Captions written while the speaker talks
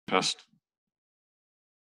Test.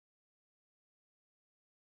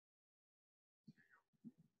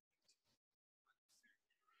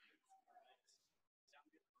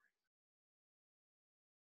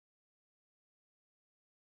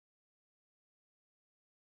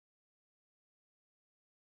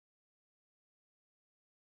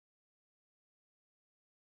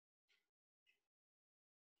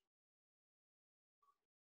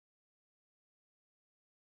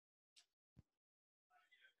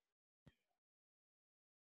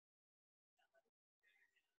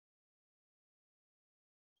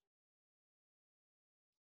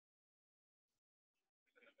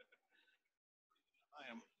 I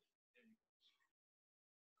am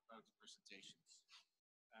about the presentations.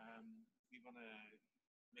 We want to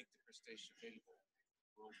make the presentation available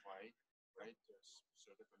worldwide, right? So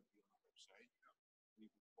they're going to be on our website. We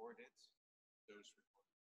recorded those recordings.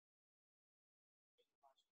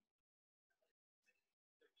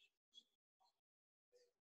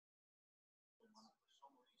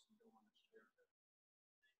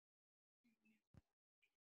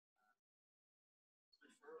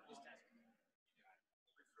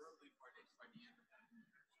 Preferably by the end of the year.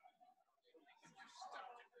 They can just step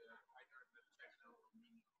to the either the techno or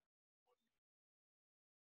mini.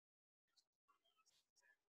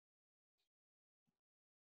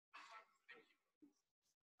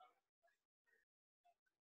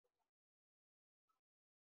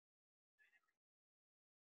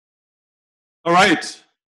 All right.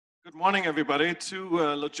 Good morning, everybody. Two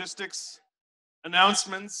logistics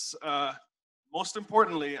announcements. Most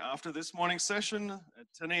importantly, after this morning's session at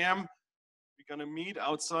 10 a.m., we're going to meet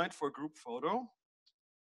outside for a group photo.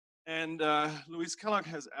 And Louise Kellogg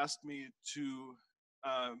has asked me to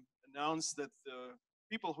announce that the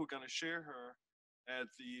people who are going to share her at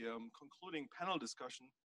the concluding panel discussion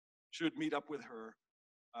should meet up with her,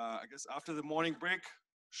 I guess, after the morning break,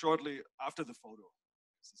 shortly after the photo.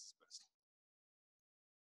 This is best.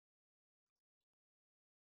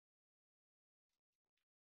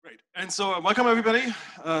 Great. And so welcome, everybody.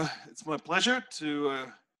 It's my pleasure to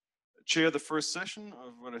chair the first session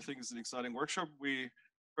of what I think is an exciting workshop. We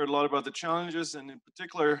heard a lot about the challenges, and in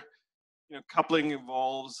particular, coupling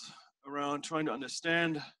involves around trying to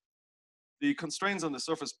understand the constraints on the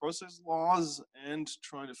surface process laws and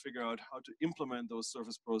trying to figure out how to implement those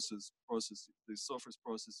surface processes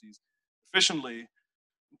efficiently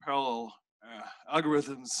in parallel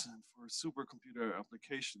algorithms for supercomputer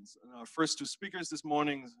applications. And our first two speakers this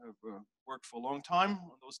morning have worked for a long time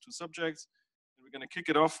on those two subjects. And we're going to kick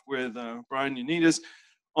it off with Brian Yanites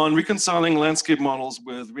on reconciling landscape models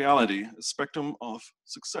with reality, a spectrum of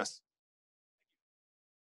success.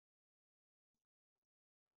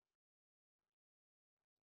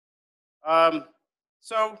 I'm going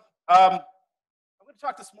to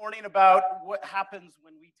talk this morning about what happens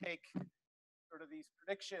when we take sort of these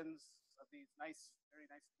predictions of these very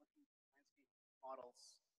nice looking landscape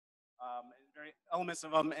models, and very elements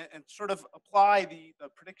of them, and sort of apply the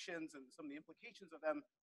predictions and some of the implications of them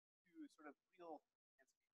to sort of real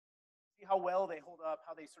landscape. See how well they hold up,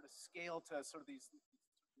 how they sort of scale to sort of these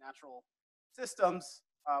natural systems,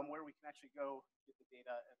 where we can actually go get the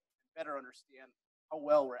data and better understand how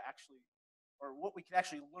well we're actually, or what we can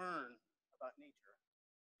actually learn about nature.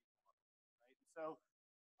 Right? So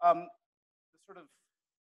the sort of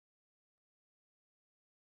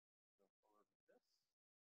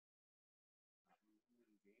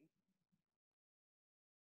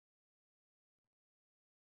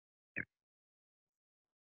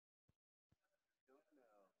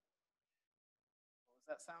what was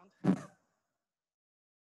that sound?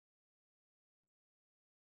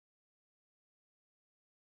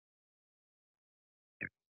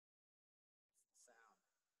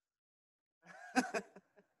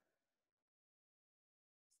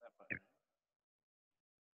 That button.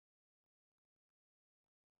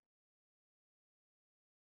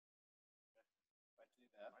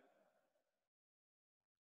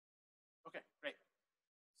 Okay, great.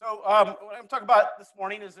 So what I'm talking about this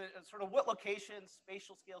morning is sort of what locations,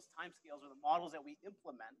 spatial scales, time scales are the models that we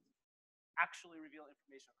implement actually reveal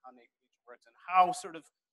information on how nature works, and how sort of,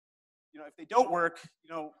 if they don't work,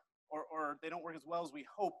 or they don't work as well as we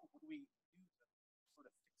hope, what do we do to sort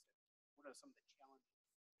of fix it? What are some of the challenges?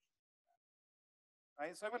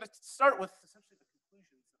 Right, so I'm going to start with essentially the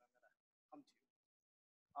conclusions that I'm going to come to.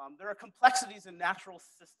 There are complexities in natural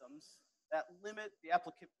systems that limit the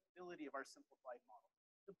applicability of our simplified model.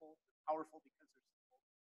 Simple, powerful because they're simple,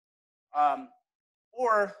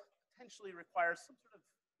 or potentially require some sort of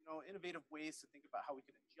innovative ways to think about how we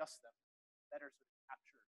can adjust them, better sort of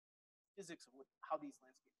capture physics of how these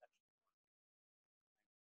landscapes actually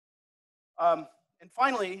work. And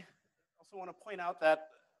finally, I also want to point out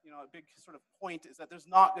that a big sort of point is that there's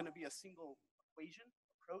not going to be a single equation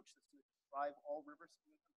approach that's going to describe all rivers.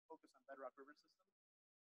 We're going to focus on bedrock river systems,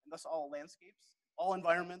 and thus all landscapes, all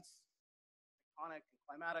environments, tectonic and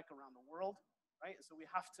climatic around the world, right? So we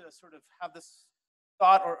have to sort of have this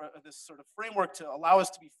thought or this sort of framework to allow us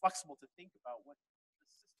to be flexible to think about what the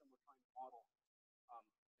system we're trying to model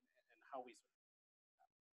and how we sort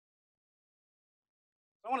of.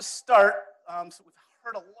 So I want to start. So we've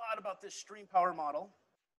heard a lot about this stream power model.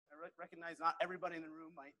 I recognize not everybody in the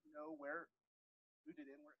room might know where it's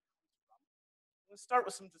rooted in, where it comes from. I'm going to start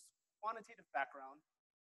with some just quantitative background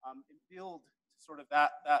and build sort of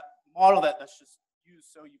that model that's just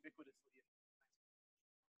used so ubiquitously.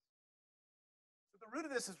 So the root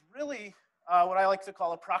of this is really what I like to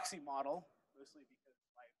call a proxy model, mostly because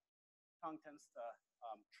my tongue tends to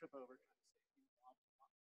trip over.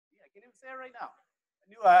 I can't even say it right now.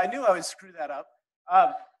 I knew I would screw that up.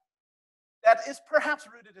 That is perhaps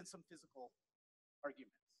rooted in some physical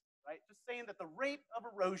arguments, right? Just saying that the rate of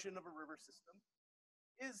erosion of a river system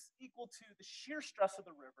is equal to the shear stress of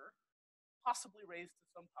the river, possibly raised to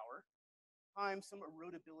some power, times some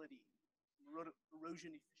erodibility,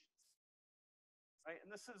 erosion efficiency, right? And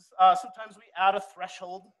this is, sometimes we add a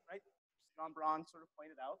threshold, right? John Braun sort of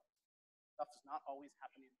pointed out, stuff is not always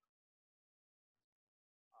happening.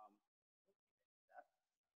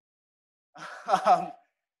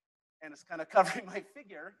 And it's kind of covering my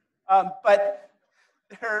figure, but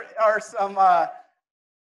there are some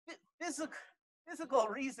physical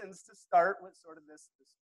reasons to start with sort of this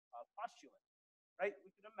postulate, right? We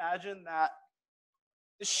can imagine that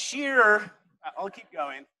the shear, I'll keep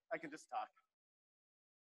going, I can just talk.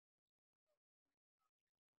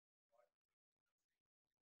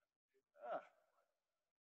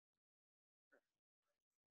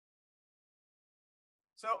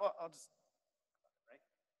 So I'll just,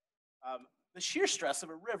 right? The shear stress of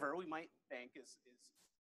a river, we might think, is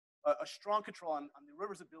a strong control on the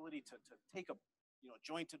river's ability to take a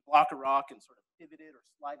jointed block of rock and sort of pivot it or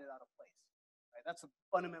slide it out of place. Right? That's a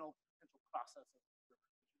fundamental potential process of river.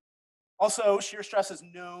 Also, shear stress is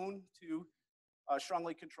known to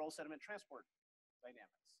strongly control sediment transport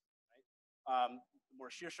dynamics. Right? The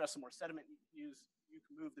more shear stress, the more sediment you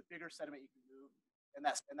can move. The bigger sediment you can move, and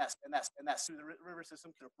that's through the river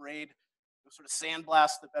system can abrade, sort of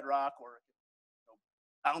sandblast the bedrock, or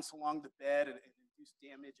bounce along the bed and induce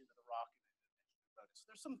damage into the rock. So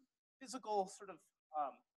there's some physical sort of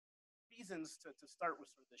reasons to start with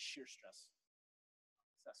sort of the shear stress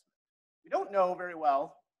assessment. We don't know very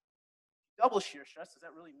well. Double shear stress, does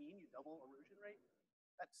that really mean you double erosion rate?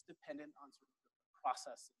 That's dependent on sort of the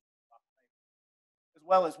process of the rock type, as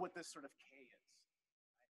well as what this sort of K is.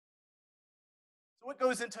 Right? So what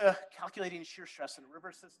goes into calculating shear stress in a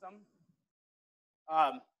river system?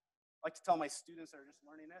 I like to tell my students that are just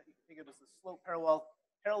learning it, you can think of it as the slope parallel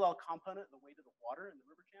component of the weight of the water in the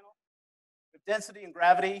river channel. With density and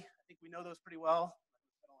gravity, I think we know those pretty well. I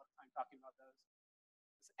spent a lot of time talking about those.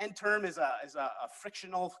 This N term is a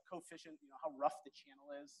frictional coefficient, how rough the channel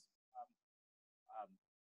is.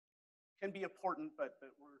 Can be important, but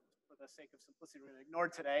we're, for the sake of simplicity, we're going to ignore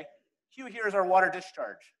it today. Q here is our water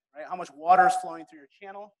discharge, right? How much water is flowing through your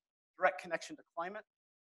channel, direct connection to climate.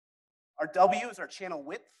 Our W is our channel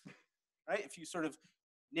width, right? If you sort of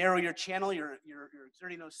narrow your channel, you're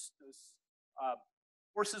exerting those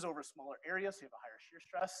forces over a smaller area, so you have a higher shear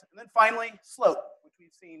stress. And then finally, slope, which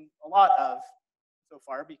we've seen a lot of so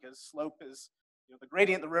far, because slope is the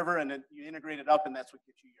gradient of the river, and then you integrate it up, and that's what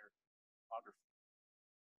gives you your topography.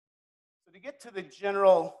 So to get to the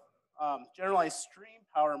generalized stream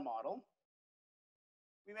power model,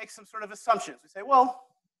 we make some sort of assumptions. We say, well,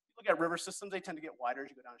 you look at river systems, they tend to get wider as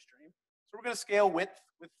you go downstream. So we're going to scale width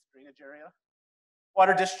with drainage area.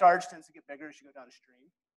 Water discharge tends to get bigger as you go downstream.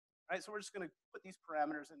 Right? So we're just going to put these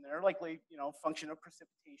parameters in there, likely, function of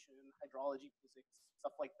precipitation, hydrology, physics,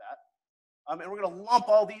 stuff like that. And we're going to lump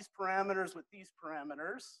all these parameters with these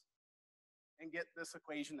parameters and get this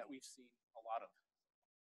equation that we've seen a lot of.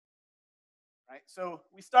 Right? So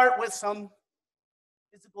we start with some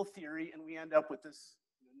physical theory, and we end up with this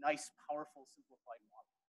nice, powerful, simplified model.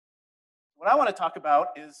 What I want to talk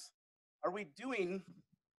about is, are we doing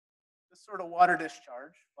this sort of water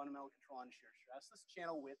discharge, fundamental control on shear stress, this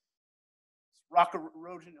channel width, this rock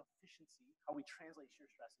erosion efficiency, how we translate shear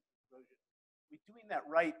stress into erosion? Are we doing that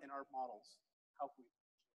right in our models? How can we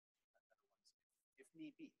if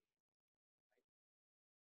need be?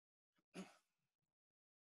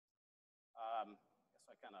 I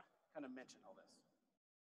guess I kind of mentioned all this.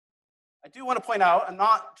 I do want to point out, I'm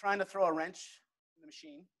not trying to throw a wrench in the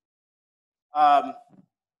machine. I'm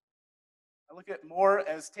I look at more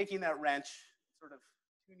as taking that wrench, sort of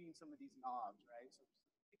tuning some of these knobs, right? So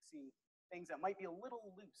fixing things that might be a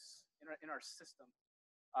little loose in our system.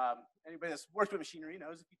 Anybody that's worked with machinery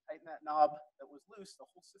knows if you tighten that knob that was loose, the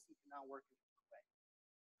whole system can now work in a different way,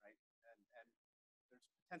 right? And there's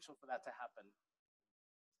potential for that to happen.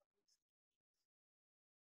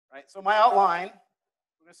 Right, so my outline,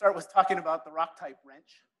 we're gonna start with talking about the rock type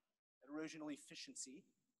wrench, erosional efficiency.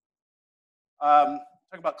 Talk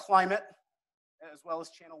about climate, as well as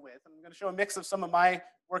channel width. And I'm gonna show a mix of some of my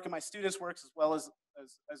work and my students' works, as well as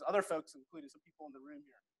other folks, including some people in the room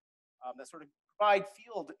here, that sort of provide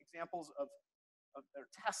field examples of their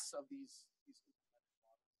tests of these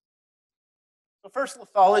models. So first,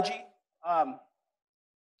 lithology.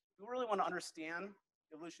 We really want to understand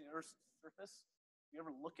the evolution of the Earth's surface. If you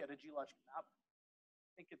ever look at a geologic map,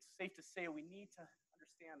 I think it's safe to say we need to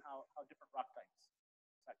understand how different rock types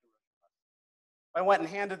affect erosion. If I went and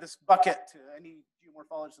handed this bucket to any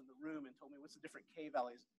geomorphologist in the room and told me what's the different K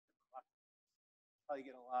values of different rock types, I'd probably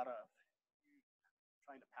get a lot of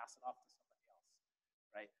trying to pass it off to somebody else,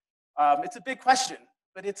 right? It's a big question,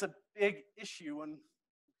 but it's a big issue when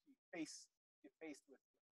you get faced with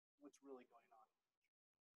what's really going on.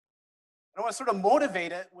 And I want to sort of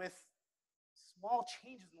motivate it with small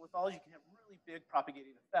changes in lithology can have really big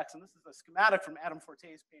propagating effects. And this is a schematic from Adam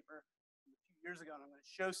Forte's paper from a few years ago, and I'm going to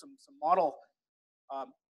show some model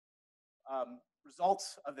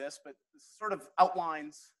results of this, but this sort of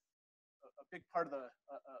outlines a big part of the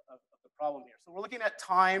problem here. So we're looking at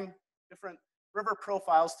time, different river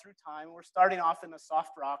profiles through time. We're starting off in the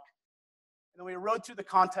soft rock, and then we erode through the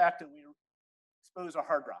contact and we expose our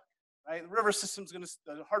hard rock. Right, the river system's going to,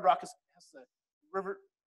 the hard rock has the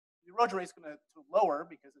erosion rate is going to lower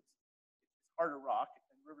because it's harder rock,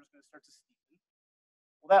 and the river's going to start to steepen.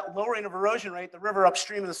 Well, that lowering of erosion rate, the river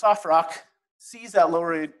upstream of the soft rock sees that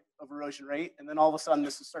lowering of erosion rate, and then all of a sudden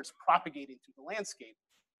this starts propagating through the landscape.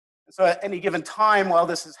 And so at any given time while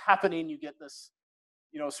this is happening, you get this,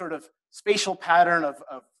 sort of spatial pattern of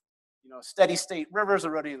steady state rivers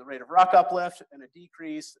eroding at the rate of rock uplift and a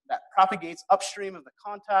decrease that propagates upstream of the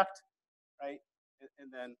contact, right?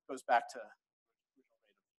 And then goes back to original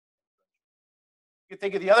rate of erosion. You can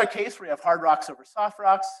think of the other case where you have hard rocks over soft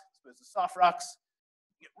rocks. Suppose the soft rocks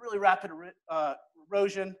get really rapid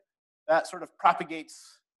erosion that sort of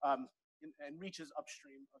propagates and reaches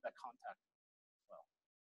upstream of that contact as well.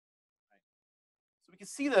 Right. So we can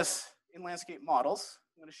see this in landscape models.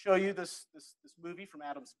 I'm going to show you this movie from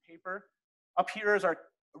Adam's paper. Up here is our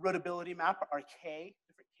erodibility map, our K,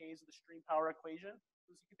 different Ks of the stream power equation.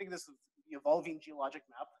 So you can think of this as the evolving geologic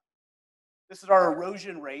map. This is our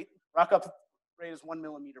erosion rate. Rock up rate is 1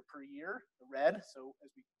 millimeter per year, the red. So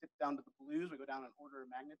as we dip down to the blues, we go down an order of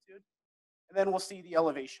magnitude. And then we'll see the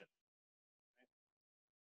elevation. This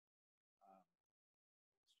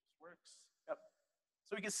just works. Yep.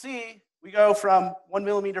 So we can see we go from 1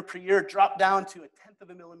 millimeter per year, drop down to 1/10 of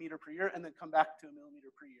a millimeter per year, and then come back to 1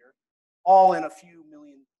 millimeter per year, all in a few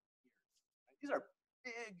million years. Right? These are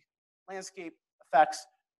big landscape effects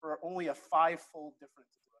for only a 5-fold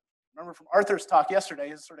difference. Remember from Arthur's talk yesterday,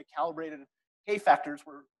 his sort of calibrated K factors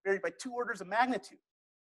were varied by 2 orders of magnitude,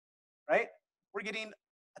 right? We're getting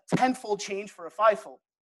a 10-fold change for a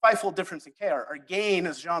 5-fold difference in K. Our gain,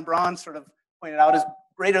 as Jean Braun sort of pointed out, is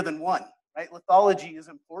greater than 1, right? Lithology is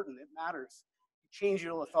important, it matters. You change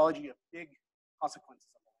your lithology, you have big consequences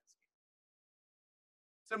on the landscape.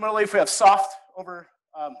 Similarly, if we have soft over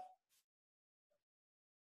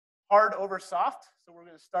hard over soft, so we're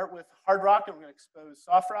going to start with hard rock and we're going to expose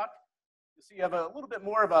soft rock. You see you have a little bit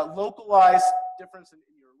more of a localized difference in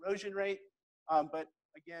your erosion rate, but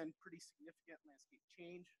again, pretty significant landscape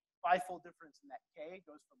change. 5-fold difference in that K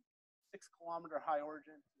goes from 6-kilometer high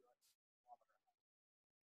origin to a 6-kilometer high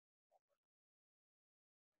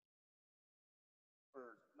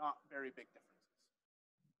for not very big differences.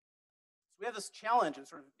 So we have this challenge in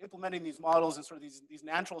sort of implementing these models and sort of these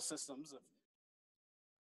natural systems of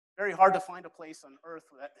very hard to find a place on Earth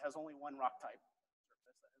that has only one rock type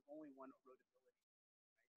surface, that has only one erodibility.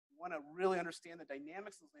 Right? We want to really understand the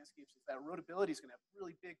dynamics of those landscapes. Is that erodibility is going to have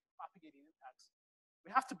really big propagating impacts.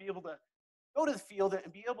 We have to be able to go to the field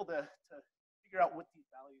and be able to figure out what these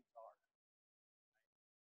values are.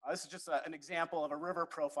 This is just an example of a river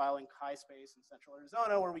profile in Chi space in central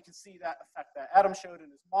Arizona where we can see that effect that Adam showed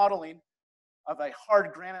in his modeling of a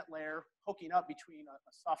hard granite layer poking up between a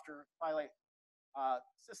softer phyllite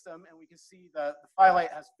system, and we can see the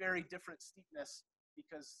phyllite has very different steepness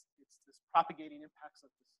because it's this propagating impacts of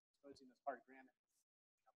this exposing this hard granite.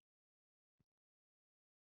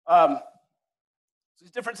 So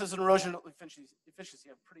these differences in erosion efficiency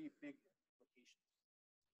have pretty big implications.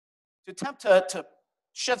 to attempt to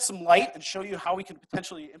shed some light and show you how we can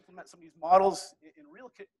potentially implement some of these models in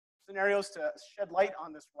real scenarios to shed light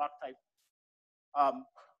on this rock type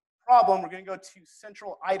problem, we're going to go to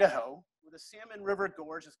central Idaho, where the Salmon River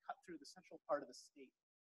Gorge is cut through the central part of the state.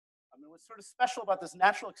 And what's sort of special about this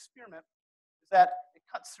natural experiment is that it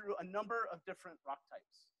cuts through a number of different rock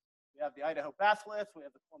types. We have the Idaho batholith, we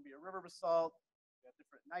have the Columbia River basalt, we have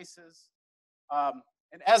different gneisses.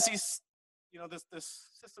 And as these, this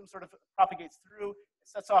system sort of propagates through, it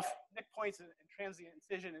sets off nick points and transient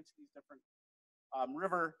incision into these different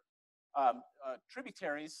river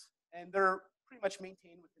tributaries, and they're pretty much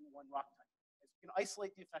maintained within one rock type. As you can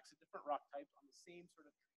isolate the effects of different rock types on the same sort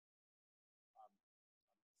of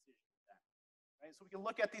incision with that. Right? So we can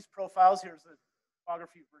look at these profiles. Here's the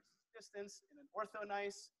topography versus distance in an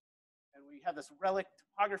orthogneiss, and we have this relic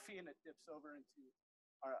topography, and it dips over into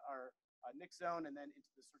our nick zone and then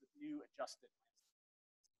into this sort of new adjusted landscape.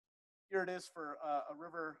 Here it is for a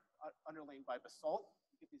river underlain by basalt.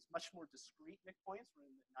 You get these much more discrete nick points. We're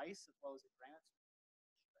in the gneiss as well as the granite,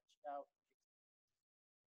 stretched out.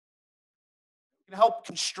 We can help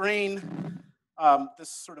constrain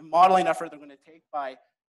this sort of modeling effort they're going to take by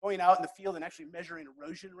going out in the field and actually measuring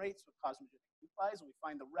erosion rates with cosmogenic nuclides. And we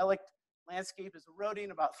find the relic landscape is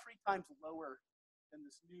eroding about 3 times lower than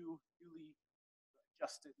this newly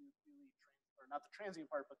adjusted, or not the transient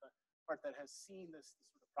part, but the part that has seen this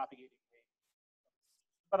sort of propagating wave.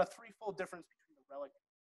 About a 3-fold difference between the relic and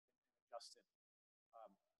adjusted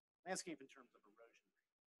landscape in terms of erosion.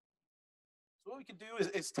 So what we can do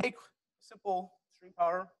is take a simple stream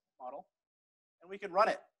power model, and we can run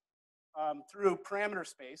it through parameter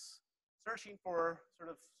space, searching for sort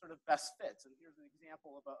of best fits. And here's an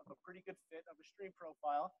example of a pretty good fit of a stream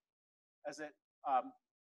profile, as it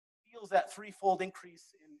feels that 3-fold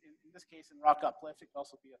increase in this case in rock uplift. It could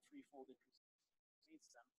also be a 3-fold increase in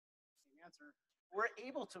stem. Same answer. We're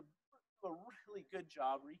able to do a really good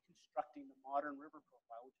job reconstructing the modern river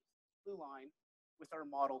profile, which is the blue line, with our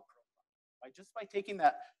modeled profile. By taking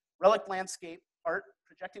that relic landscape part,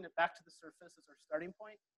 projecting it back to the surface as our starting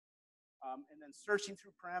point, and then searching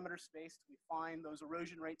through parameter space till we find those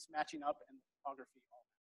erosion rates matching up and the topography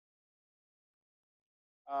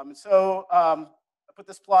all. I put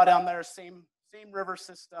this plot down there, same river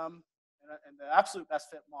system, and the absolute best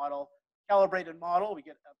fit model. Calibrated model, we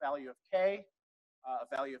get a value of K, a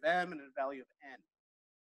value of M, and a value of N.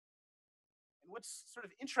 And what's sort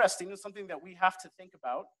of interesting, and something that we have to think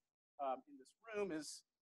about in this room, is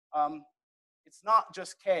it's not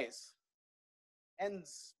just Ks.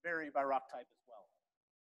 N's vary by rock type as well,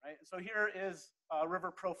 right? And so here is a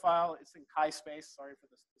river profile. It's in chi space. Sorry for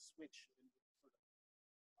the switch in sort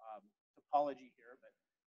of topology here,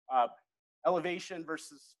 but elevation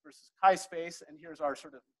versus chi space. And here's our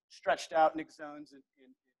sort of stretched out nick zones in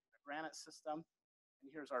the granite system.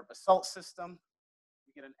 And here's our basalt system.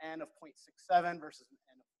 We get an N of 0.67 versus an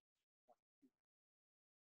N of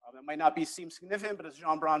 0.2. That might not seem significant, but as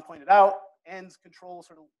Jean Braun pointed out, N's control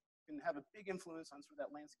sort of can have a big influence on sort of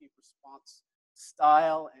that landscape response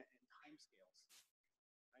style and time scales,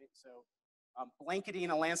 right? So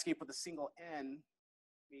blanketing a landscape with a single N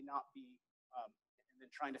may not be, and then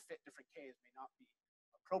trying to fit different Ks may not be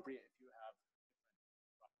appropriate if you have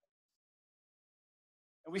different rock types.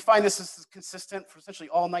 And we find this is consistent for essentially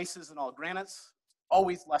all gneisses and all granites,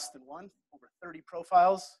 always less than 1, over 30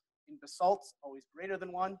 profiles. In basalts, always greater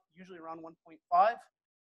than 1, usually around 1.5,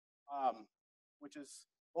 which is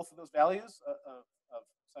both of those values of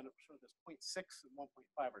sort of this 0.6 and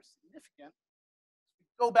 1.5 are significant. We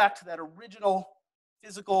go back to that original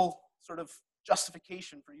physical sort of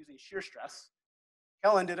justification for using shear stress.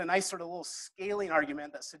 Kellen did a nice sort of little scaling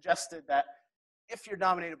argument that suggested that if you're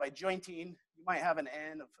dominated by jointing, you might have an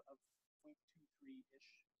N of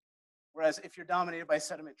 0.23-ish. Whereas if you're dominated by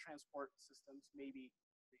sediment transport systems, maybe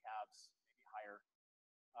halves, maybe higher.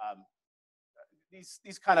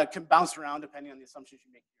 These kind of can bounce around depending on the assumptions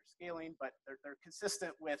you make in your scaling, but they're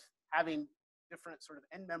consistent with having different sort of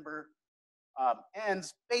end member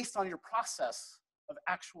ends based on your process of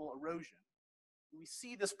actual erosion. And we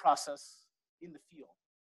see this process in the field.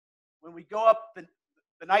 When we go up, the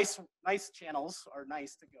nice channels are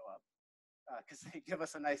nice to go up because they give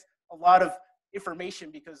us a lot of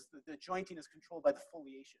information because the jointing is controlled by the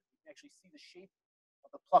foliation. We can actually see the shape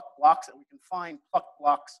of the plucked blocks, and we can find plucked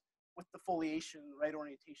blocks with the foliation, the right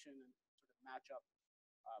orientation, and sort of match up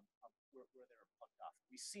where they're plucked off.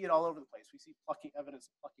 We see it all over the place. We see evidence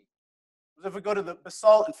of plucking. But if we go to the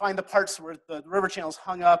basalt and find the parts where the river channel is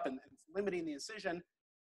hung up and it's limiting the incision,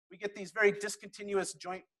 we get these very discontinuous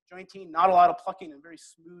jointing, not a lot of plucking, and very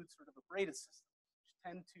smooth sort of abraded systems, which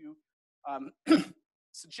tend to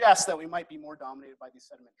suggests that we might be more dominated by these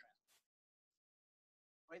sediment transfers.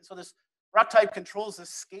 Right? So this rock type controls the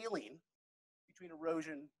scaling between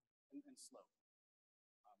erosion and slope.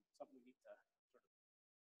 Something we need to sort of consider.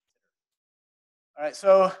 All right,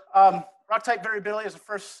 so rock type variability is a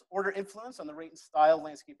first order influence on the rate and style of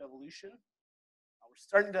landscape evolution. We're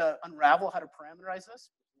starting to unravel how to parameterize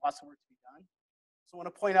this. There's lots of work to be done. So I want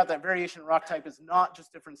to point out that variation in rock type is not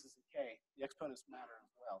just differences in K. The exponents matter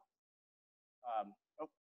as well.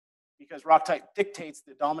 Because rock type dictates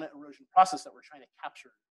the dominant erosion process that we're trying to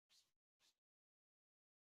capture.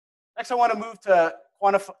 Next, I want to move to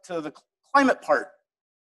the climate part.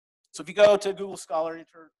 So if you go to Google Scholar, you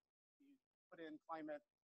put in climate,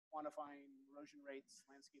 quantifying erosion rates,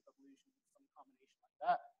 landscape evolution, some combination like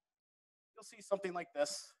that, you'll see something like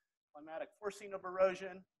this: climatic forcing of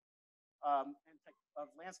erosion of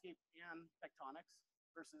landscape and tectonics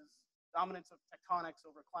versus dominance of tectonics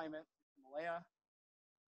over climate in Himalaya,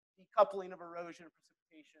 decoupling of erosion and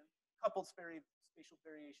precipitation, coupled spatial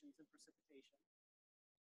variations in precipitation,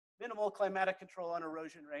 minimal climatic control on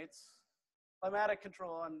erosion rates, climatic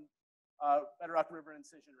control on bedrock river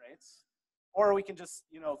incision rates, or we can just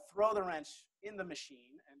throw the wrench in the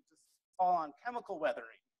machine and just fall on chemical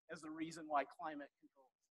weathering as the reason why climate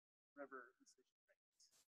controls river incision rates.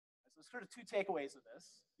 So there's sort of two takeaways of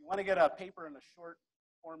this. You want to get a paper in a short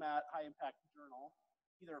format, high impact journal,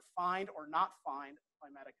 either find or not find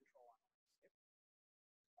climatic control on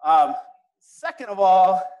landscape. Second of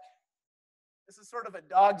all, this is sort of a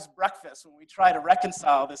dog's breakfast when we try to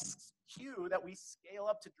reconcile this cue that we scale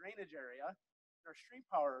up to drainage area in our stream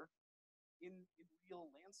power in real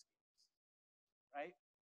landscapes, right?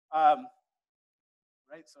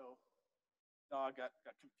 Right, so dog got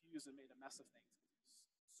confused and made a mess of things.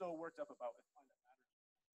 So worked up about what climate matters.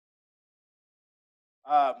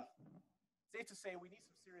 Safe to say we need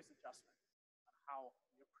some serious adjustment on how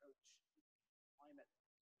we approach climate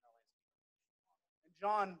in our landscape. And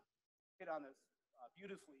John hit on this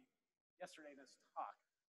beautifully yesterday in his talk.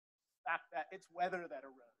 The fact that it's weather that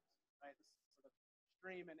erodes, right? This sort of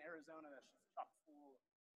stream in Arizona that's just chock full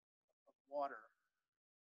of water.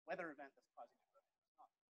 Weather event that's causing erosion.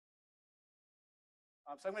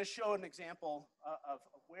 So I'm going to show an example of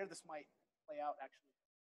where this might play out actually.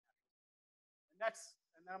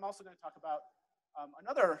 And then I'm also going to talk about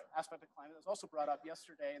another aspect of climate that was also brought up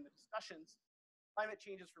yesterday in the discussions. Climate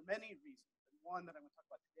changes for many reasons, and one that I'm going to talk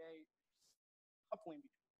about today is coupling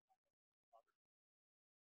between climate and water.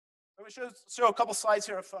 I'm going to show a couple slides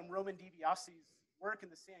here from Roman DiBiase's work in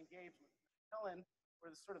the San Gabriels with Helen,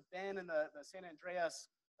 where the sort of bend in the San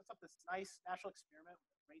Andreas sets up this nice natural experiment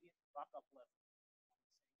with a gradient rock uplift on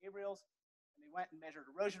the San Gabriels. And they went and measured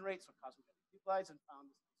erosion rates, so cosmogenic nuclides, and found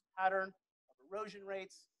this pattern of erosion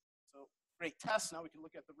rates. So great test. Now we can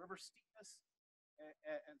look at the river steepness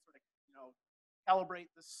and sort of calibrate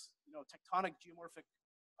this tectonic geomorphic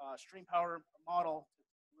stream power model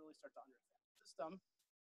to really start to understand the system.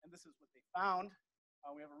 And this is what they found.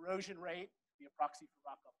 We have erosion rate, be a proxy for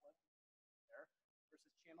rock uplift there,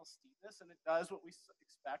 versus channel steepness, and it does what we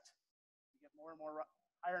expect. We get more and more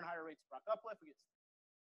higher and higher rates of rock uplift. We get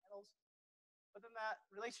channels, but then that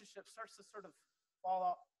relationship starts to sort of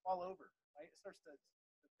fall over, right? It starts to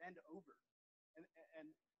bend over, and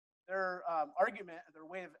their argument, their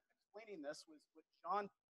way of explaining this was what John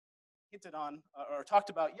hinted on or talked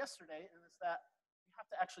about yesterday, and it's that we have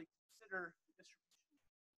to actually consider the distribution of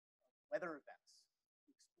weather events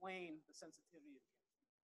to explain the sensitivity of the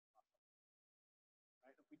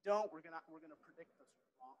right? If we don't, we're gonna predict this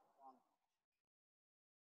wrong.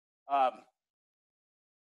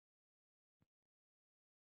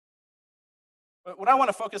 But what I want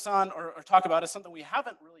to focus on or talk about is something we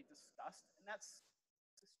haven't really discussed, and that's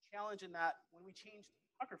this challenge in that when we change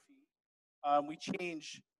topography, we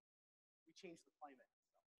change the climate,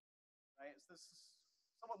 right? So this is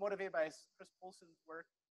somewhat motivated by Chris Poulsen's work,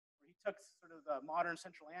 where he took sort of the modern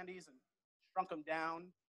Central Andes and shrunk them down,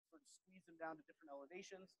 sort of squeezed them down to different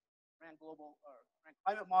elevations, ran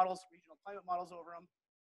climate models, regional climate models over them,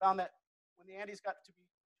 found that when the Andes got to be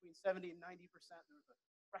between 70 and 90%, there was a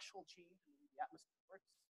threshold change in the way the atmosphere works.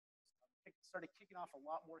 Started kicking off a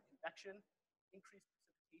lot more convection, increased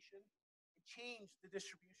precipitation, and changed the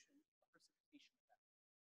distribution of precipitation events.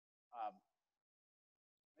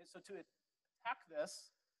 So to attack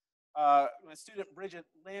this, my student Bridget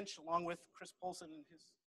Lynch, along with Chris Poulsen and his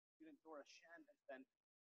student Dora Shen, has been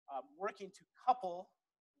working to couple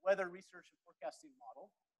weather research and forecasting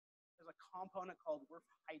model. There's a component called WRF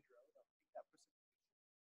Hydro that will take that precipitation,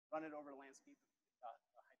 run it over landscape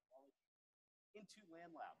hydrology into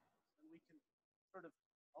LandLab. And we can sort of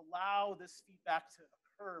allow this feedback to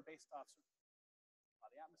occur based off sort of how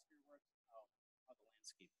the atmosphere works, how the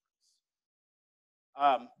landscape works.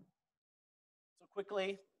 So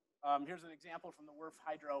quickly, here's an example from the WRF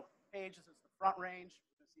Hydro page. This is the Front Range.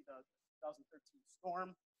 We're going to see the 2013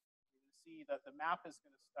 storm. We're going to see that the map is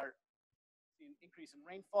going to start seeing an increase in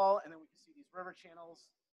rainfall, and then we can see these river channels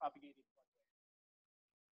propagating floodway.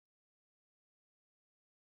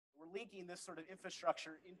 We're linking this sort of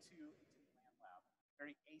infrastructure into land lab,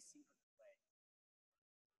 very asynchronous way.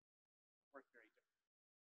 Work very different.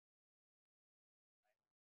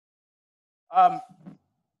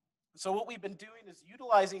 So what we've been doing is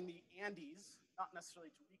utilizing the Andes, not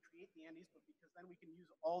necessarily to recreate the Andes, but because then we can use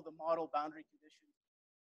all the model boundary conditions,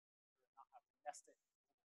 not have to nest it in the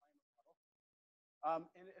climate model.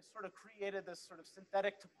 And it sort of created this sort of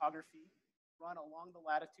synthetic topography run along the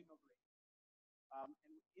latitudinal grade. And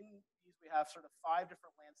in these, we have sort of 5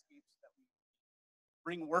 different landscapes that we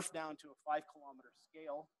bring WRF down to a 5-kilometer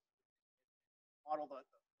scale, model the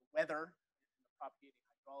weather and the propagating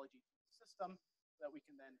hydrology to the system, so that we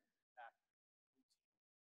can then back into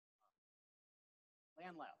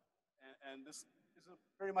land lab. And this is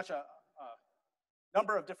very much a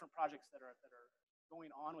number of different projects that are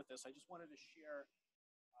going on with this. I just wanted to share,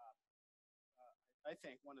 I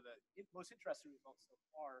think, one of the most interesting results so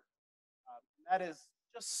far, and that is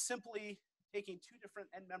just simply taking 2 different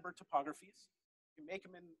end member topographies. You can make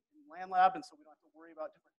them in land lab, and so we don't have to worry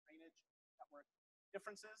about different drainage network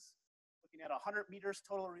differences. Looking at 100 meters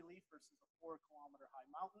total relief versus a 4-kilometer high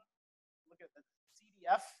mountain. Look at the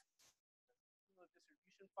CDF, the cumulative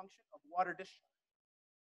distribution function of water discharge,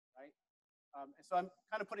 right? And so I'm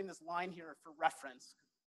kind of putting this line here for reference.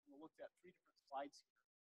 We looked at 3 different slides here.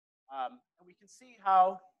 And we can see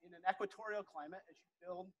how in an equatorial climate, as you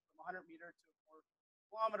build from 100 meter to a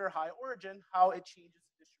 4-kilometer high origin, how it changes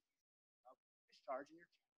the distribution of discharge in your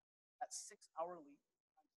channel at 6-hour lead.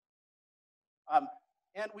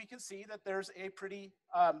 And we can see that there's a pretty,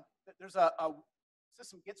 a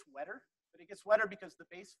system gets wetter, but it gets wetter because the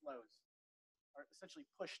base flows are essentially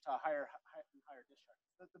pushed to higher discharge.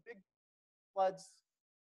 The big floods,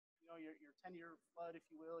 you know, your 10-year flood, if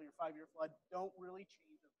you will, your 5-year flood, don't really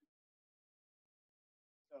change.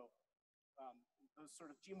 So those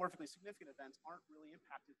sort of geomorphically significant events aren't really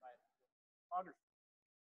impacted by topography.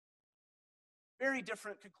 Very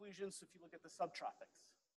different conclusions if you look at the subtropics.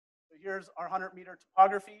 So here's our 100-meter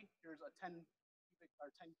topography. Here's a 10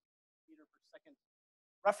 meter per second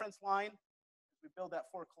reference line. As we build that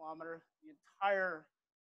 4-kilometer, the entire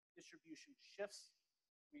distribution shifts.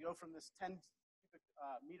 We go from this 10 cubic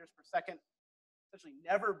meters per second, essentially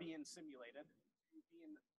never being simulated, to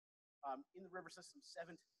being in the river system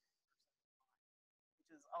 7 to 10%,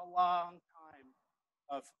 which is a long time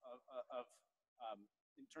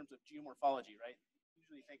in terms of geomorphology, right? You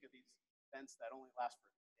usually think of these events that only last for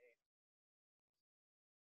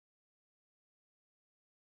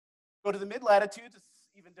go to the mid-latitudes, it's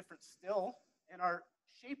even different still, and our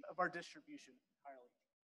shape of our distribution entirely.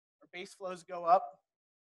 Our base flows go up,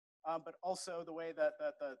 but also the way that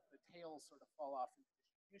the tails sort of fall off in the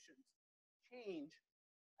distributions change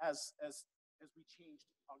as we change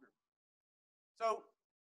topography. So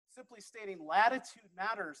simply stating, latitude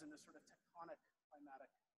matters in this sort of tectonic climatic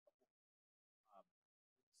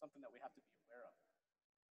something that we have to be aware of.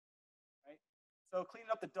 So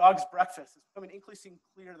cleaning up the dog's breakfast is becoming increasingly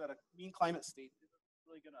clear that a mean climate state is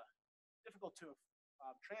really going to be difficult to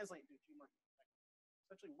translate into geomorphic effects.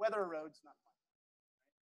 Essentially, weather erodes, not climate.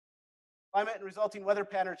 Right? Climate and resulting weather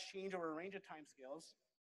patterns change over a range of timescales.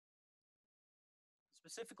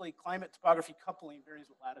 Specifically, climate topography coupling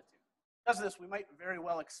varies with latitude. Because of this, we might very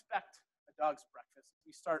well expect a dog's breakfast if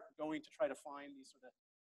we start going to try to find these sort of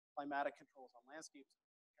climatic controls on landscapes,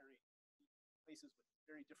 comparing places with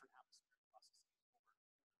very different atmospheres.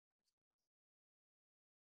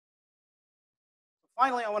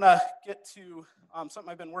 Finally, I want to get to something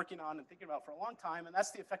I've been working on and thinking about for a long time, and that's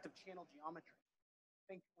the effect of channel geometry.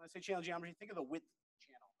 When I say channel geometry, think of the width of the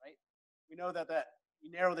channel, right? We know that you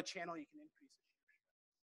narrow the channel, you can increase the shear stress.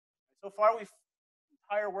 So far, the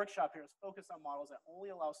entire workshop here is focused on models that only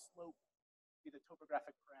allow slope to be the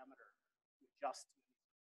topographic parameter to adjust to any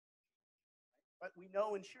right? But we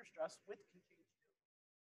know in shear stress, width can change too.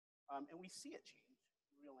 And we see it change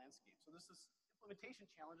in real landscape. So this is implementation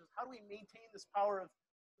challenges. How do we maintain this power of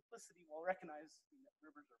simplicity while recognizing that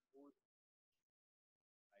rivers are more than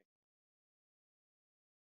right?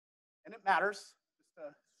 And it matters. Just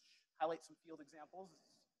to highlight some field examples.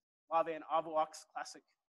 Lave and Avuak's classic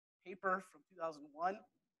paper from 2001,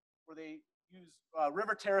 where they use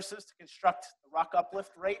river terraces to construct the rock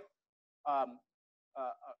uplift rate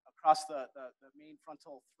across the main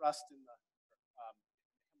frontal thrust in the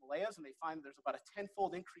Himalayas, and they find there's about a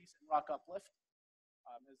 10-fold increase in rock uplift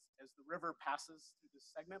as the river passes through this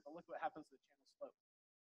segment. But look what happens to the channel slope.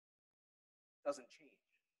 It doesn't change.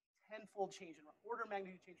 10-fold change in order of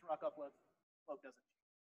magnitude change in rock uplift. Slope doesn't change.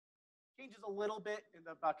 Changes a little bit in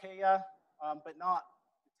the Bakaya, but not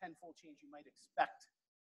the 10-fold change you might expect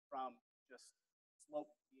from just slope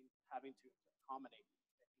having to accommodate.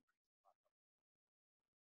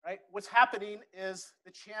 Right? What's happening is the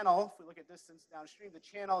channel, if we look at distance downstream, the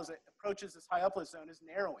channel as it approaches this high uplift zone is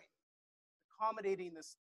narrowing, accommodating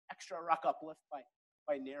this extra rock uplift by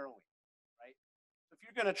narrowing, right? So if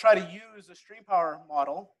you're going to try to use a stream power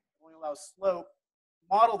model, that only allows slope,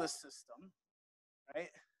 model this system, right?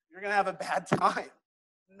 You're going to have a bad time.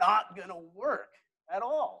 Not going to work at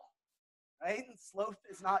all, right? And slope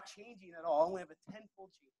is not changing at all. We have a 10-fold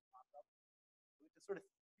change in rock uplift. We have to sort of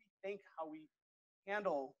rethink how we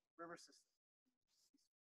handle river systems.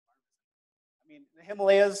 I mean, the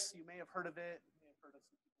Himalayas, you may have heard of it. You may have heard of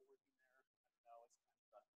some people working there. I don't know, it's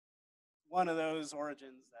kind of one of those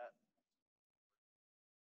origins that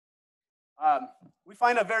we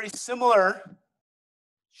find a very similar,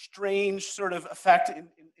 strange sort of effect in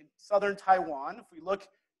southern Taiwan. If we look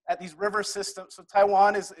at these river systems, so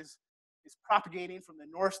Taiwan is propagating from the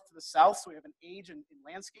north to the south, so we have an age in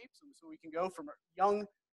landscapes, and so we can go from a young,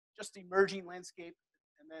 just emerging landscape,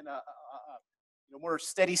 and then a more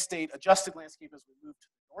steady state adjusted landscape as we move to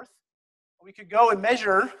the north. We could go and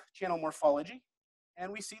measure channel morphology,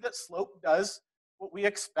 and we see that slope does what we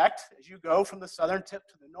expect. As you go from the southern tip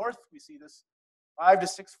to the north, we see this 5 to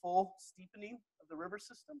 6-fold steepening of the river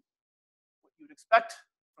system, what you would expect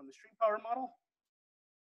from the stream power model.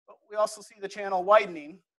 But we also see the channel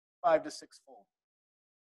widening 5 to 6-fold.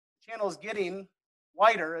 The channel is getting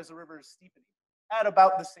wider as the river is steepening at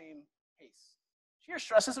about the same pace. Shear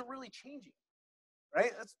stress isn't really changing,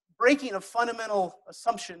 right? That's breaking a fundamental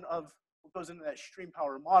assumption of what goes into that stream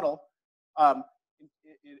power model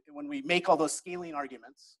when we make all those scaling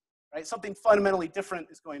arguments, right? Something fundamentally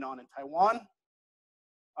different is going on in Taiwan.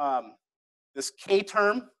 This K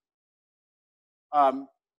term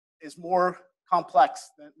is more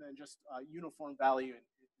complex than just uniform value in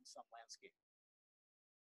some landscape.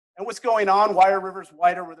 And what's going on? Why are rivers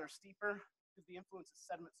wider where they're steeper? Because the influence of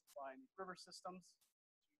sediment supply in these river systems.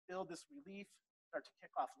 Build this relief, start to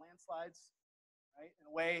kick off landslides, right? In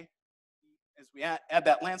a way, as we add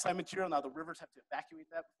that landslide material, now the rivers have to evacuate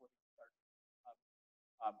that before they start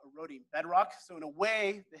eroding bedrock. So in a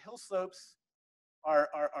way, the hill slopes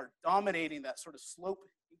are dominating that sort of slope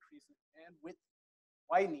increase and width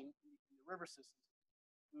widening in the river systems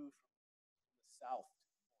move from the south.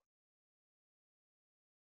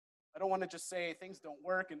 I don't want to just say things don't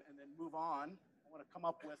work and then move on. I want to come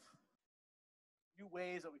up with new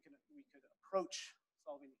ways that we could approach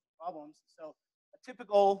solving these problems. So a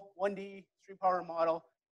typical 1D stream power model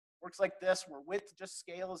works like this, where width just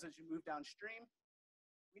scales as you move downstream.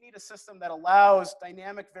 We need a system that allows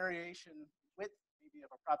dynamic variation in width, maybe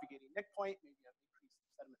of a propagating nick point, maybe of increased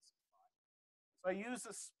sediment supply. So I use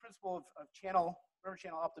this principle of river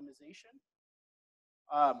channel optimization.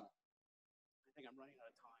 I think I'm running out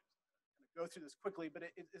of time. I'm going to go through this quickly, but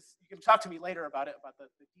you can talk to me later about it, about the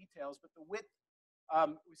details. But the width,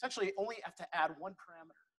 we essentially only have to add one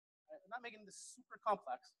parameter. I'm not making this super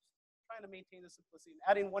complex, just trying to maintain the simplicity and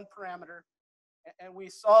adding one parameter. And we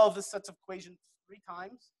solve this sets of equations 3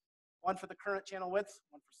 times, one for the current channel width,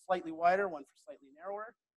 one for slightly wider, one for slightly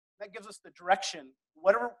narrower. That gives us the direction.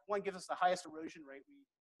 Whatever one gives us the highest erosion rate, we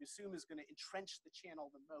assume is going to entrench the channel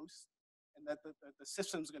the most, and that the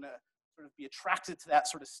system's going to sort of be attracted to that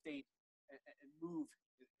sort of state and move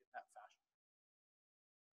in that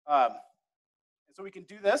fashion. And so we can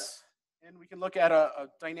do this, and we can look at a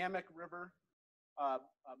dynamic river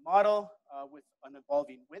model with an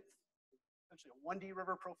evolving width, essentially a 1D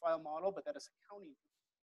river profile model, but that is accounting for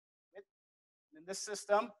width. And in this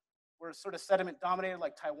system, we're sort of sediment dominated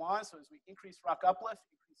like Taiwan, so as we increase rock uplift,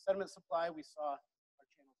 increase sediment supply, we saw our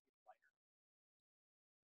channels get wider.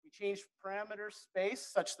 We changed parameter space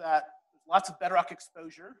such that there's lots of bedrock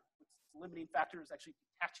exposure. The limiting factor is actually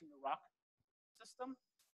detaching the rock system.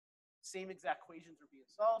 Same exact equations are being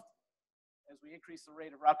solved. As we increase the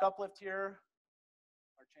rate of rock uplift here,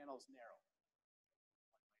 our channel is narrow.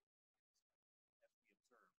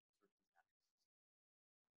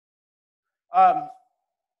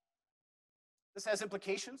 This has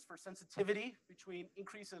implications for sensitivity between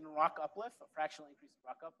increase in rock uplift, a fractional increase in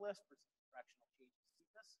rock uplift versus a fractional change in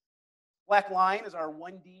steepness. Black line is our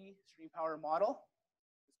 1D stream power model.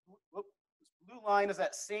 This blue line is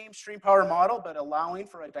that same stream power model, but allowing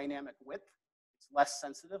for a dynamic width. It's less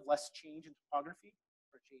sensitive, less change in topography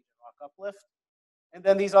for change in rock uplift. And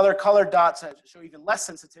then these other colored dots that show even less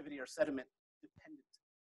sensitivity are sediment-dependent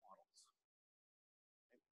models.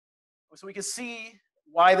 So we can see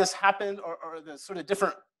why this happened, or the sort of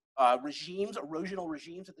different regimes, erosional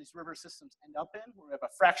regimes that these river systems end up in, where we have a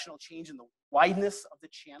fractional change in the wideness of the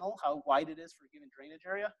channel, how wide it is for a given drainage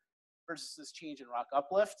area, versus this change in rock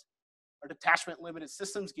uplift. Our detachment-limited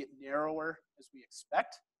systems get narrower as we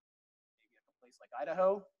expect. Maybe at a place like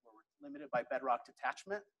Idaho, where we're limited by bedrock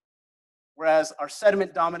detachment. Whereas our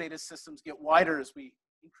sediment-dominated systems get wider as we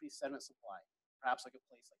increase sediment supply. Perhaps like a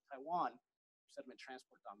place like Taiwan, where sediment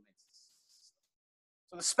transport dominates the system.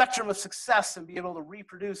 So the spectrum of success and be able to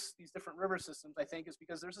reproduce these different river systems, I think, is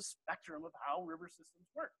because there's a spectrum of how river systems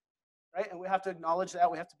work, right? And we have to acknowledge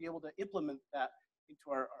that. We have to be able to implement that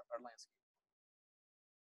into our landscape.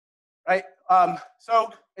 Right?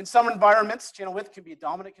 So in some environments, channel width can be a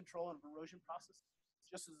dominant control of erosion processes,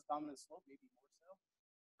 just as a dominant slope, maybe more so.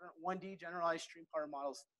 Current 1D generalized stream power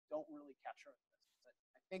models don't really capture this.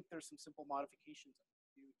 I think there's some simple modifications that we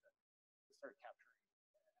can do to start capturing.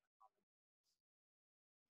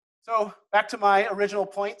 So back to my original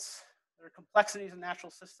points, there are complexities in natural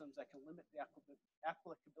systems that can limit the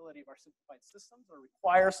applicability of our simplified systems or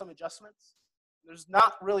require some adjustments. There's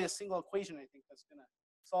not really a single equation, I think, that's going to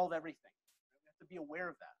solve everything. We have to be aware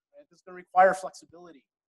of that. Right? This is going to require flexibility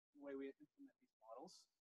in the way we implement these models.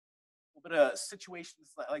 A little bit of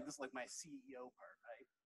situations like this, like my CEO part, right?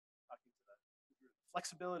 Talking to the group.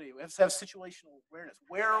 Flexibility. We have to have situational awareness.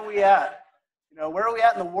 Where are we at? You know, where are we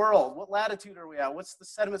at in the world? What latitude are we at? What's the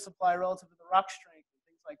sediment supply relative to the rock strength and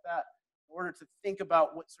things like that, in order to think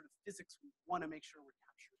about what sort of physics we want to make sure we're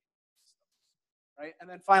capturing, right? And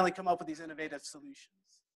then finally come up with these innovative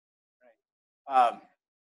solutions, right?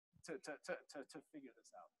 To figure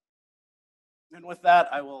this out. And with that,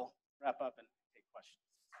 I will wrap up and take questions.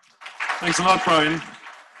 Thanks a lot, Brian.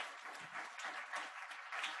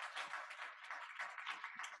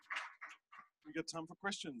 We got time for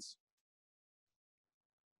questions.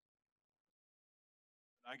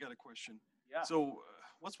 I got a question. Yeah. So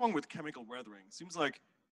what's wrong with chemical weathering? Seems like,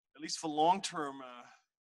 at least for long-term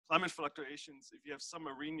climate fluctuations, if you have some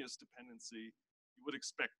Arrhenius dependency, you would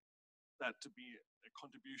expect that to be a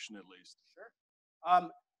contribution at least. Sure.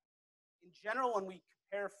 In general, when we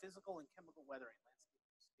compare physical and chemical weathering, landscape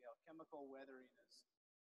scale, chemical weathering is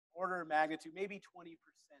order of magnitude, maybe 20%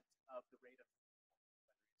 of the rate of weathering.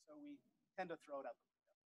 So we tend to throw it out the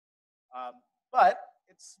window. But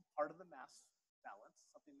it's part of the mass balance,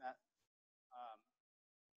 something that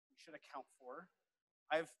we should account for.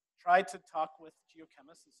 I've tried to talk with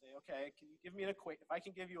geochemists and say, okay, can you give me an equation? If I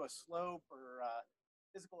can give you a slope or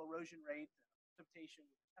physical erosion rate, precipitation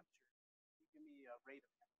with temperature, you give me a rate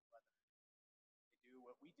of chemical weather. They do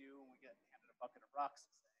what we do, and we get handed a bucket of rocks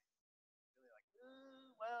and say, really like,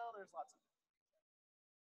 well, there's lots of things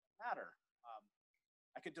that matter.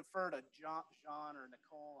 I could defer to Jean or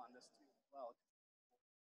Nicole on this too as well.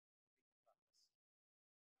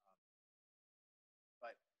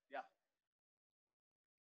 But yeah.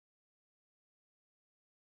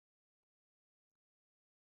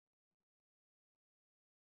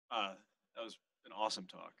 That was an awesome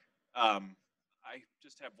talk. I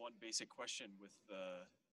just have one basic question with the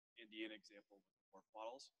Indian example with the warp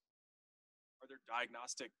models. Are there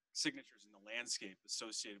diagnostic signatures in the landscape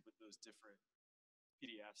associated with those different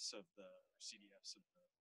PDFs of the CDFs of the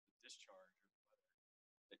discharge or the weather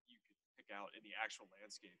that you could pick out in the actual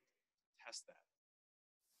landscape to test that?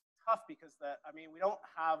 Tough because we don't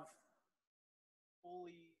have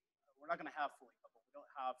we're not going to have fully coupled.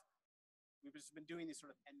 We've just been doing these sort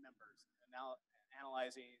of N members and now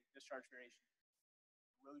analyzing discharge variations,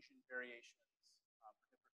 erosion variations for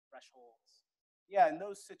different thresholds. Yeah, in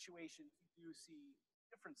those situations, you do see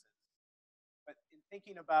differences. But in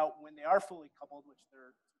thinking about when they are fully coupled, which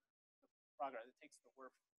they're the progress, it takes the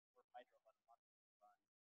WRF hydro about a month to run.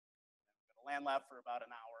 And we go to land lab for about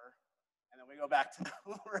an hour, and then we go back to the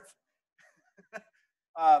WRF.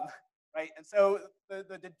 Right, and so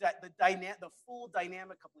the full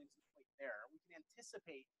dynamic coupling is right there. We can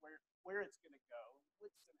anticipate where it's going to go,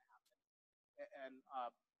 what's going to happen, and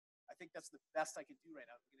I think that's the best I can do right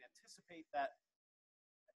now. We can anticipate that.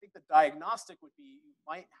 I think the diagnostic would be you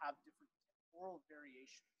might have different temporal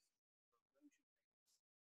variations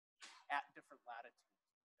at different latitudes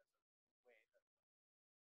because of the way that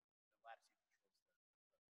the latitude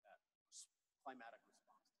controls that climatic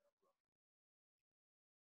response to erosion.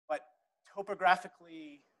 But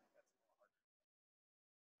topographically, that's a little harder.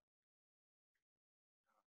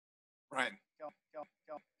 Brian. Go.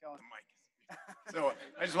 The mic. So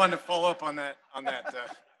I just wanted to follow up on that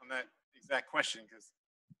exact question, because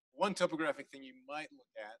one topographic thing you might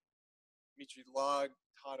look at, Dimitri Log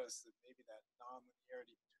taught us that maybe that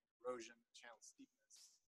non-linearity between erosion and channel steepness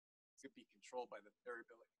could be controlled by the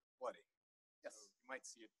variability of flooding. Yes. So you might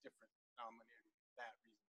see a different non-linearity for that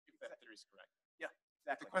reason, if that theory is correct. Yeah,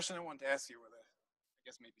 exactly. The question I wanted to ask you, with a, I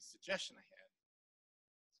guess maybe suggestion I had,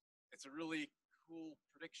 it's a really cool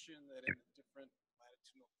prediction that in the different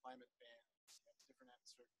latitudinal climate bands, you have different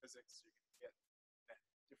atmospheric physics, you're going to get that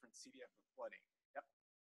different CDF of flooding. Yep.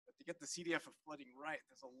 But to get the CDF of flooding right,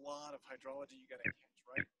 there's a lot of hydrology you got to catch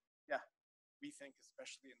right. Yeah. We think,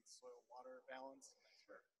 especially in the soil-water balance, and that's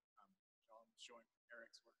where John was showing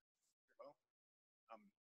Eric's work very well.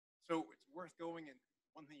 So it's worth going, and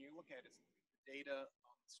one thing you look at is the data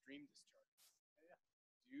on the stream discharges. Yeah.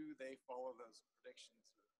 Do they follow those predictions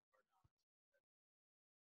or not?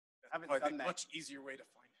 That's Haven't probably done the that. much easier way to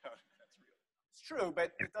find out if that's real. It's true,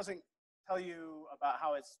 but it doesn't tell you about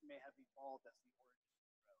how it may have evolved as the origin of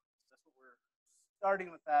the road. That's what we're starting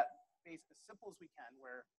with, that base as simple as we can,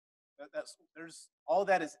 where there's all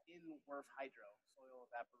that is in WRF hydro, soil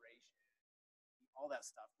evaporation, all that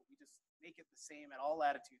stuff, but we just make it the same at all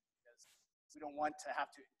latitudes because we don't want to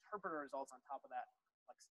have to interpret our results on top of that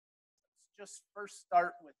complexity. Let's just first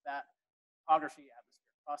start with that topography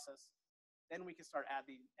atmospheric process. Then we can start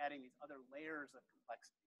adding these other layers of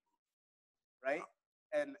complexity, right?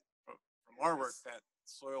 And From our work, that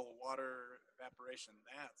soil water evaporation,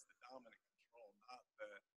 that's the dominant control, not the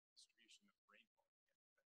distribution of rainfall.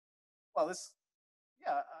 well,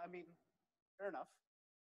 yeah, I mean, fair enough.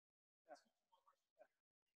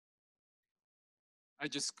 I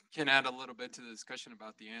just can add a little bit to the discussion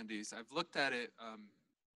about the Andes. I've looked at it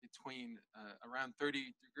between around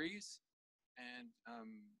 30 degrees and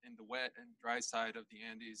in the wet and dry side of the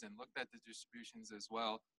Andes, and looked at the distributions as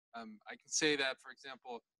well. I can say that, for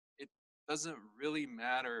example, it doesn't really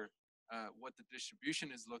matter what the distribution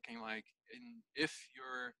is looking like if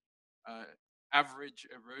your average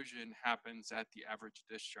erosion happens at the average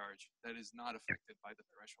discharge. That is not affected by the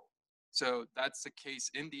threshold. So that's the case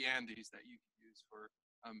in the Andes that you can use for,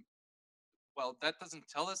 well, that doesn't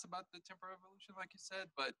tell us about the temporal evolution, like you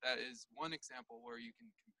said, but that is one example where you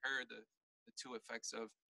can compare the two effects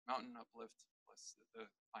of mountain uplift plus the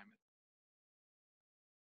climate.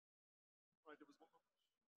 Right, there was one more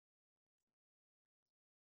question.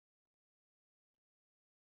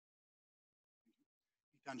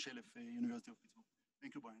 Itan Shelef, University of Pittsburgh.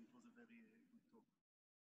 Thank you, Brian. It was a very good talk.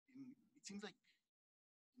 It seems like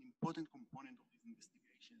an important component of these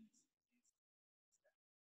investigations is,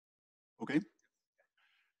 okay?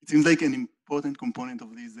 It seems like an important component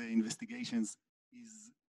of these investigations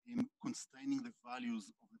is constraining the values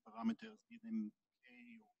of the parameters, be them K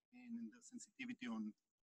or N, and their sensitivity on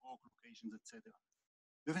rock locations, etc.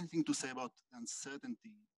 Do you have anything to say about the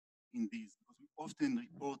uncertainty in these? Because we often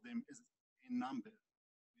report them as a number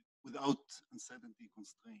without uncertainty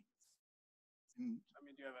constraints. I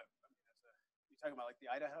mean, do you have you talking about like the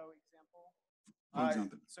Idaho example? For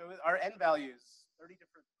example. So our N values, 30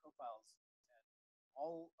 different profiles, and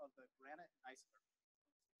all of the granite and ice are,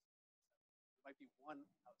 there might be one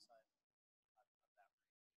outside of that range.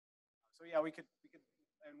 So yeah, we could,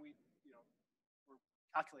 and we're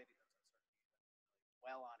calculating those uncertainties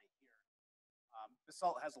well on it here.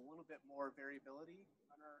 Basalt has a little bit more variability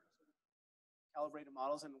on our sort of calibrated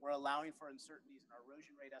models, and we're allowing for uncertainties in our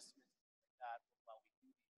erosion rate estimates like that. Well, we